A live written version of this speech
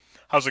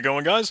How's it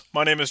going, guys?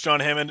 My name is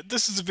John Hammond.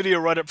 This is a video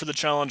write-up for the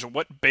challenge,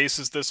 What Base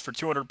is This, for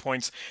 200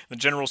 points in the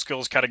General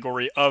Skills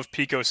category of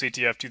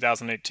picoCTF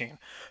 2018.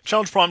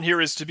 Challenge prompt here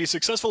is to be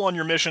successful on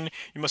your mission,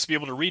 you must be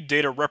able to read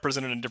data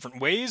represented in different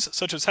ways,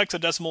 such as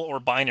hexadecimal or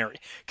binary.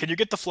 Can you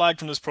get the flag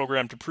from this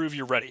program to prove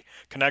you're ready?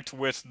 Connect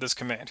with this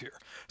command here.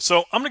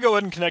 So I'm going to go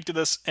ahead and connect to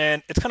this,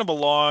 and it's kind of a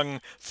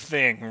long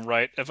thing,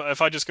 right? If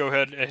I just go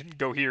ahead and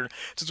go here,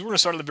 since we're going to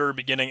start at the very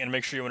beginning and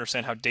make sure you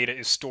understand how data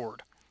is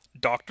stored.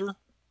 Doctor?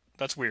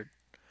 That's weird.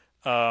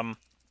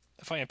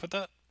 If I input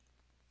that,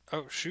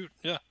 oh shoot,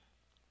 yeah.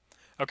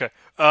 Okay.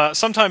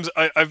 Sometimes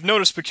I've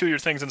noticed peculiar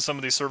things in some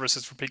of these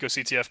services for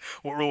picoCTF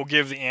where we'll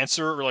give the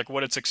answer or like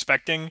what it's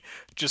expecting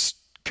just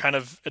kind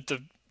of at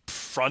the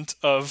front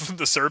of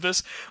the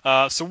service.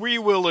 So we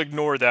will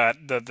ignore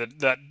that.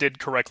 That did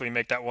correctly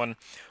make that one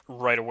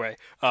right away.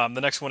 The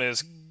next one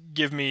is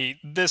give me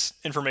this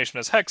information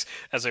as hex,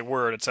 as a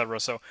word, etc.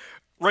 So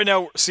right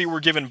now, see,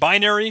 we're given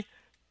binary,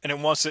 and it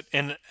wants it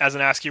in as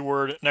an ASCII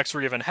word. Next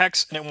we're given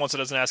hex, and it wants it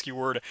as an ASCII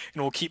word,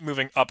 and we'll keep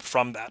moving up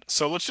from that.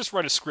 So let's just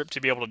write a script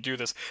to be able to do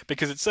this,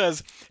 because it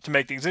says to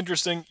make things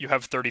interesting, you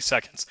have 30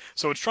 seconds.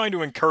 So it's trying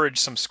to encourage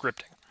some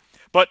scripting.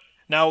 But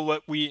now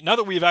that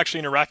we've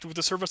actually interacted with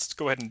the service, let's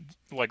go ahead and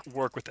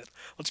work with it.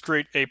 Let's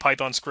create a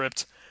Python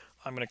script.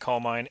 I'm going to call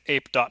mine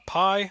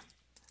ape.py.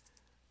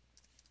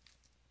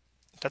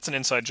 That's an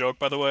inside joke,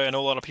 by the way. I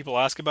know a lot of people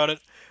ask about it.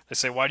 They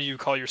say, why do you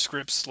call your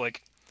scripts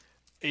like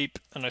ape?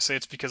 And I say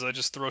it's because I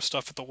just throw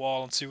stuff at the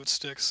wall and see what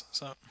sticks.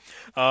 So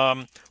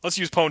let's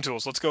use pwn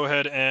tools. Let's go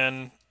ahead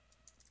and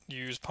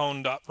use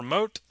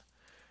pwn.remote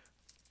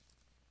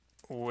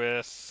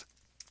with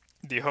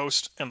the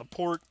host and the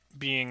port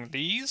being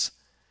these.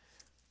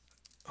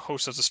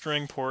 Host as a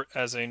string, port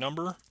as a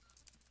number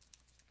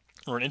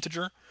or an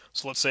integer.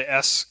 So let's say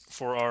S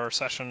for our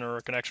session or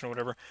a connection or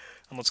whatever,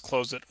 and let's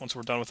close it once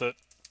we're done with it.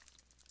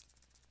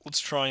 Let's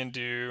try and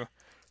do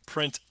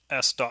print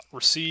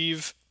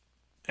s.receive,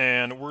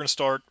 and we're going to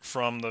start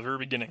from the very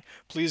beginning.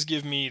 Please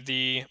give me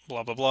the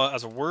blah blah blah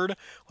as a word.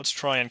 Let's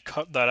try and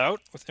cut that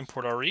out with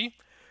import re.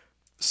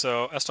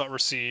 So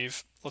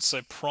s.receive, let's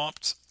say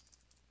prompt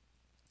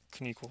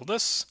can equal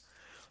this.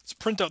 Let's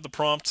print out the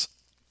prompt.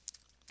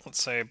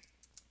 Let's say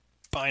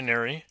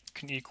binary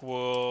can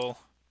equal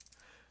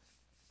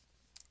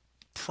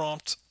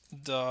prompt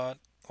dot,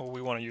 oh,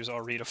 we want to use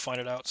re to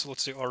find it out, so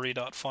let's do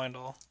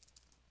re.findAll.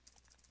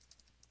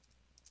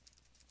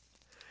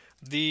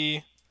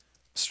 The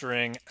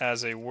string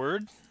as a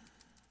word.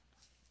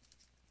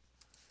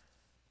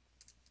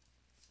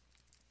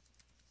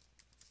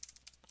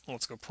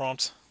 Let's go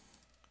prompt.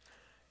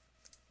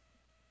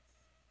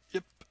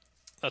 Yep,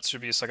 that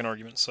should be a second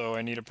argument, so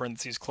I need a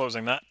parentheses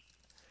closing that,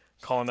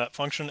 calling that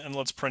function, and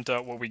let's print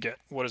out what we get.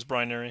 What is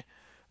binary?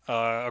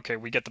 Okay,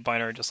 we get the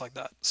binary just like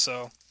that.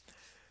 So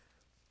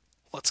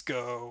let's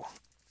go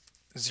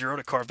 0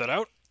 to carve that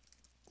out.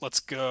 Let's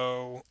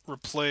go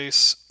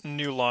replace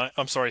new line,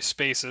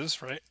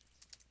 spaces, right?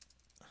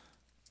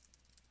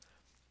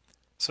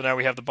 So now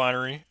we have the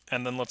binary,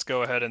 and then let's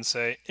go ahead and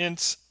say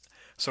int.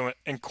 So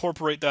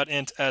incorporate that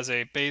int as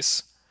a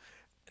base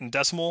in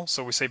decimal.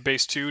 So we say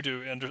base 2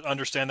 to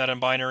understand that in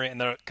binary,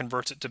 and then it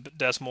converts it to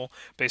decimal,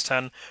 base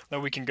 10.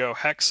 Then we can go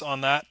hex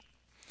on that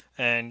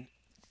and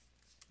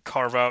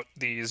carve out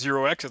the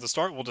 0x at the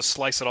start. We'll just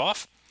slice it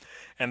off,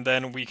 and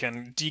then we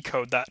can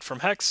decode that from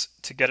hex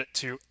to get it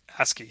to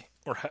ASCII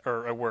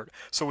or a word.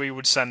 So we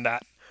would send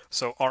that.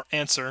 So our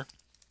answer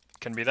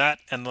can be that,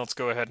 and let's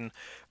go ahead and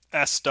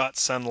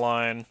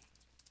s.sendLine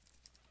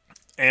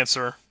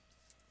answer,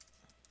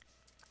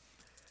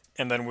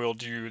 and then we'll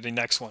do the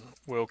next one.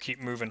 We'll keep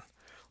moving.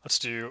 Let's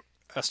do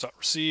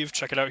s.receive.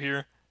 Check it out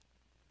here.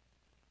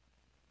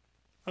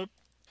 Oh,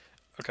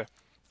 okay.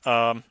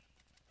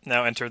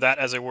 Now enter that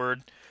as a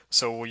word.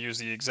 So we'll use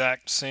the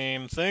exact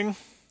same thing.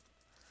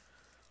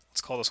 Let's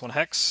call this one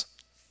hex,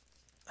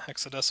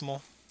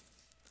 hexadecimal.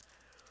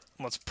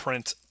 Let's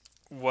print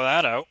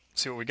that out,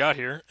 see what we got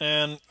here,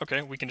 and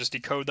okay, we can just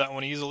decode that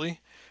one easily.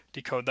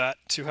 Decode that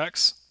to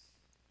hex,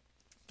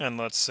 and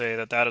let's say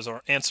that that is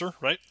our answer,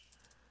 right?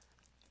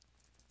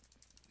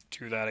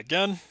 Do that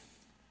again.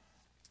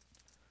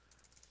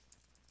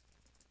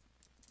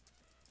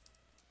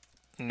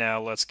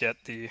 Now let's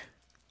get the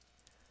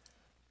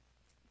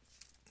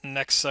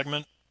next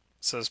segment.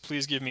 It says,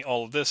 please give me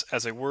all of this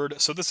as a word.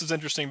 So this is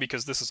interesting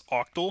because this is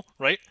octal,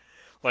 right?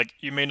 Like,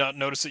 you may not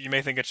notice it, you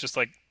may think it's just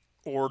like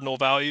ordinal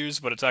values,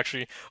 but it's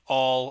actually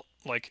all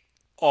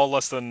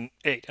less than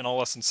 8 and all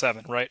less than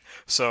 7, right?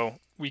 So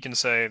we can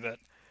say that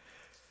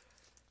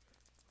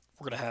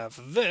we're going to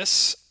have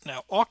this.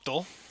 Now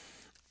octal,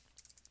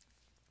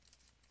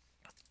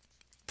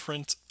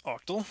 print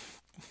octal,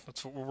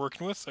 that's what we're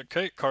working with.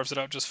 Okay, it carves it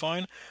out just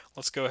fine.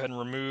 Let's go ahead and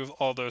remove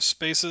all those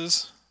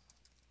spaces,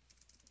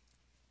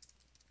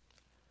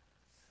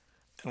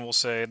 and we'll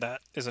say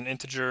that is an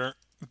integer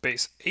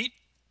base 8.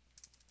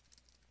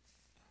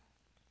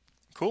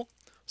 Cool.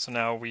 So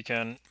now we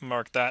can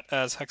mark that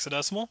as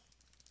hexadecimal,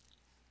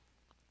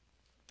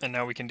 and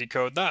now we can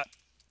decode that.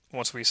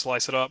 Once we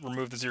slice it up,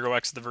 remove the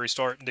 0x at the very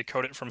start, and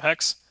decode it from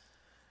hex,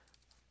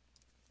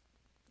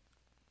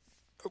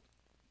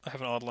 I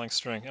have an odd length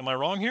string. Am I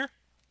wrong here?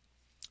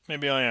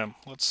 Maybe I am.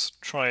 Let's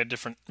try a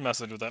different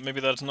method with that.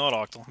 Maybe that's not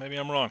octal. Maybe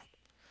I'm wrong.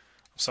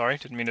 I'm sorry,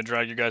 didn't mean to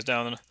drag you guys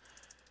down in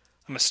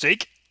a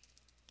mistake.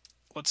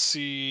 Let's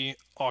see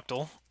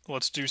octal.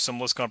 Let's do some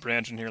list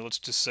comprehension here. Let's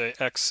just say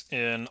x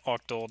in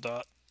octal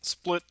dot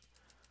split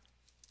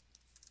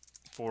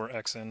for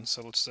x in.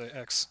 So let's say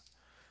x.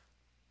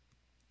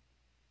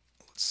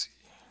 Let's see.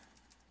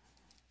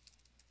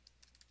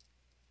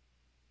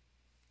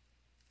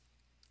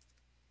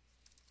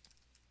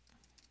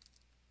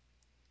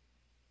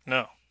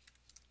 No.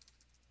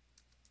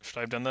 Should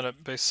I have done that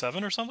at base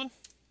 7 or something?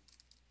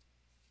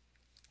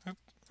 Oop.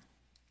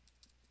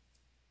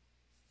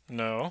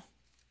 No.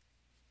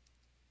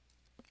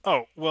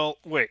 Oh, well,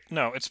 wait.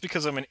 No, it's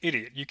because I'm an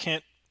idiot. You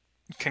can't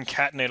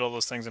concatenate all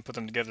those things and put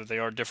them together. They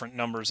are different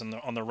numbers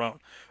on their own.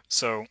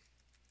 So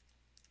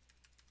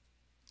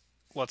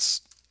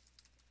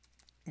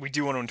we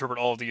do want to interpret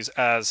all of these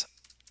as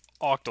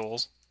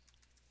octals.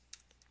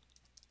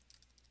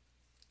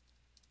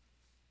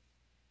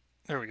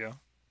 There we go.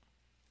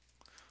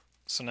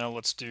 So now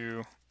let's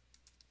do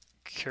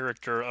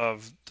character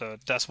of the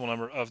decimal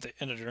number of the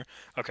integer.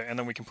 Okay, and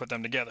then we can put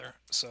them together.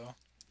 So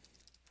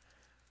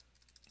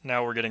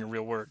now we're getting a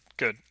real word.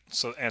 Good.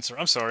 So answer.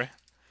 I'm sorry.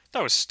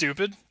 That was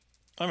stupid.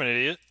 I'm an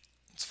idiot.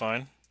 It's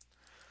fine.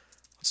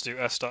 Let's do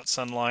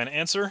s.sendLine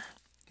answer.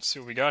 Let's see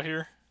what we got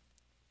here.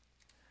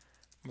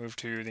 Move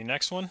to the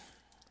next one.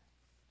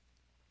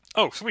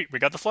 Oh, sweet. We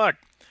got the flag.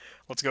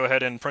 Let's go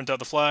ahead and print out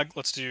the flag.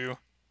 Let's do...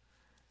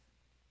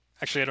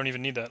 Actually, I don't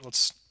even need that.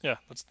 Let's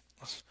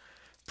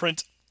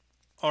print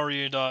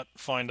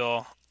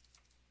aria.findAll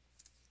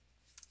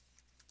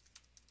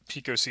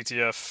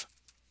picoCTF.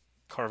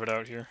 Carve it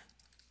out here.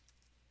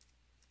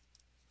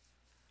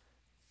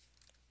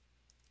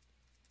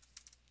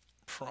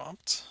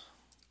 Prompt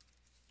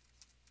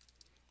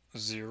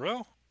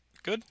 0.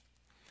 Good.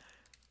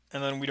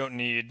 And then we don't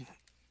need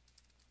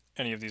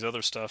any of these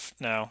other stuff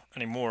now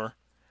anymore.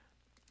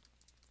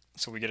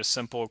 So we get a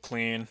simple,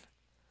 clean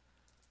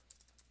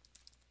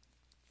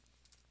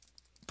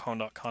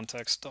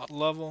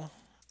pwn.context.level.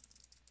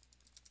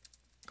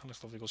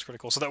 Context level equals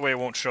critical. So that way it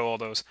won't show all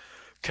those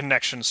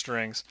connection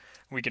strings.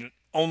 We can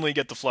only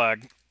get the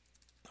flag.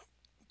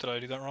 Did I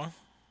do that wrong?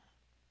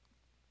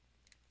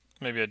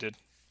 Maybe I did.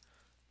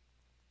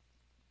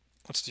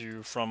 Let's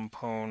do from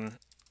pwn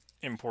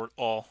import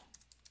all.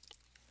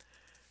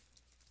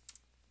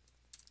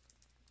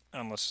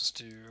 And let's just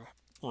do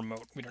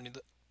remote. We don't need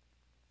that.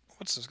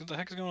 What's this? What the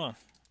heck is going on?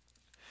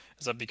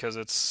 Is that because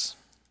it's...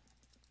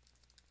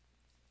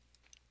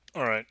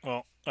 Alright,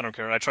 well, I don't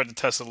care. I tried to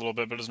test it a little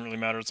bit, but it doesn't really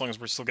matter as long as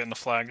we're still getting the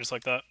flag just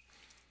like that.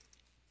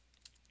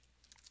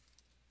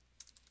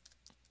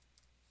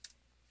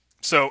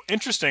 So,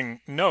 interesting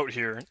note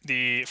here.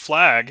 The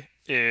flag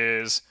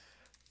is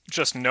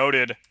just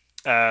noted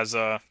as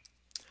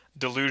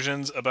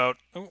delusions about...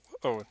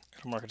 Oh,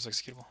 mark it as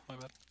executable. My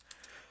bad.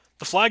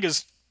 The flag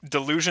is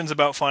delusions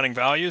about finding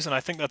values, and I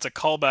think that's a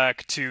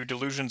callback to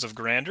delusions of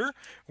grandeur,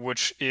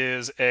 which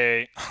is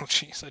a... Oh,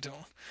 jeez, I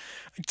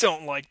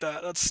don't like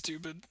that. That's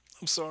stupid.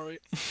 I'm sorry.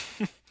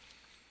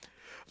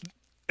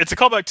 It's a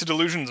callback to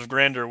Delusions of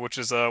Grandeur, which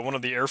is one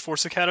of the Air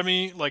Force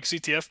Academy like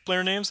CTF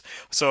player names.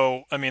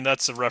 So I mean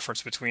that's a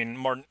reference between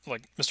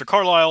Mr.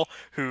 Carlisle,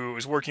 who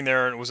is working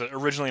there and was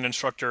originally an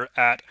instructor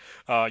at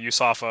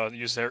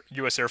USAFA,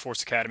 U.S. Air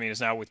Force Academy, and is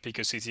now with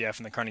picoCTF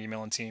and the Carnegie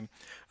Mellon team.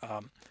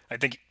 I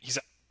think he's.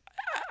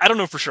 I don't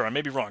know for sure. I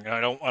may be wrong.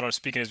 I don't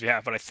speak in his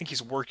behalf, but I think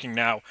he's working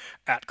now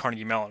at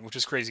Carnegie Mellon, which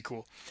is crazy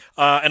cool.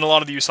 And a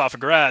lot of the USAFA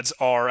grads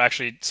are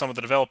actually some of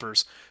the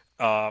developers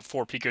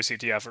for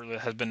picoCTF, or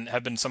have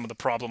been some of the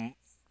problem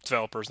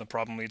developers and the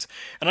problem leads.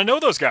 And I know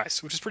those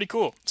guys, which is pretty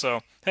cool. So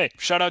hey,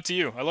 shout out to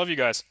you. I love you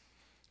guys.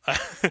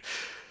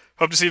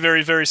 Hope to see you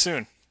very, very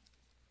soon.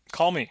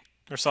 Call me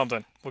or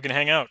something. We can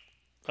hang out.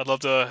 I'd love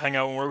to hang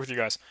out and work with you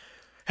guys.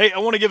 Hey, I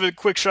want to give a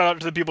quick shout out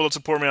to the people that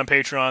support me on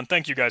Patreon.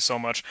 Thank you guys so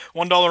much.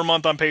 $1 a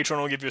month on Patreon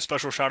will give you a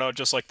special shout out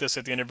just like this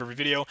at the end of every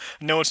video.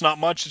 No, it's not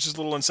much. It's just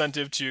a little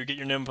incentive to get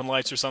your name up in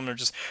lights or something, or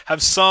just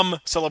have some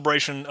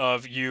celebration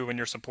of you and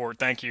your support.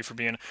 Thank you for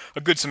being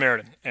a good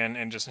Samaritan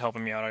and just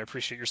helping me out. I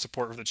appreciate your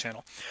support of the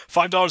channel.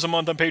 $5 a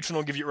month on Patreon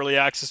will give you early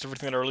access to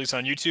everything that I release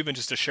on YouTube and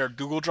just a shared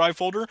Google Drive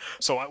folder.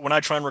 So when I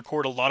try and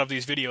record a lot of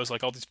these videos,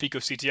 like all this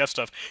picoCTF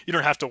stuff, you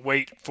don't have to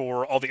wait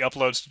for all the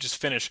uploads to just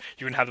finish.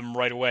 You can have them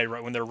right away,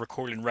 right when they're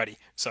recorded and ready.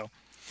 So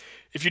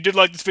if you did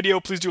like this video,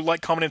 please do like,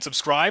 comment, and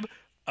subscribe.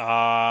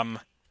 I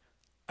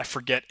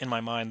forget in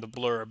my mind the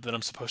blurb that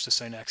I'm supposed to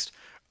say next.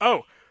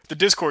 Oh, the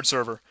Discord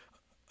server.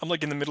 I'm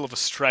like in the middle of a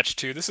stretch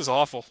too. This is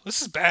awful.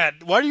 This is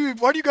bad. Why do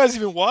you guys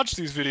even watch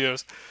these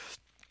videos?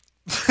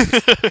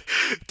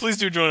 Please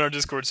do join our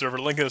Discord server.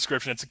 Link in the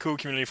description. It's a cool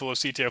community full of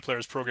CTF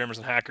players, programmers,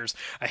 and hackers.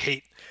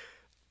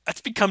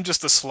 That's become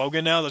just a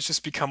slogan now. That's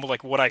just become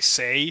like what I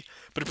say,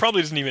 but it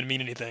probably doesn't even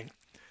mean anything.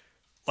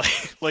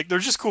 Like they're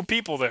just cool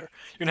people there.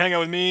 You can hang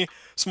out with me,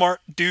 smart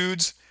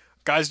dudes,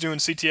 guys doing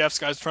CTFs,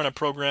 guys trying to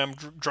program,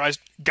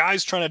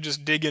 guys trying to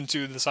just dig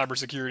into the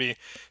cybersecurity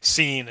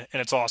scene,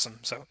 and it's awesome.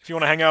 So if you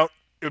want to hang out,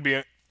 it would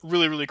be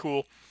Really, really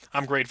cool.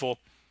 I'm grateful,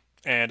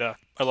 and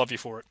I love you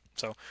for it.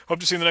 So, hope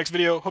to see you in the next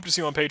video. Hope to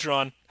see you on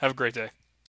Patreon. Have a great day.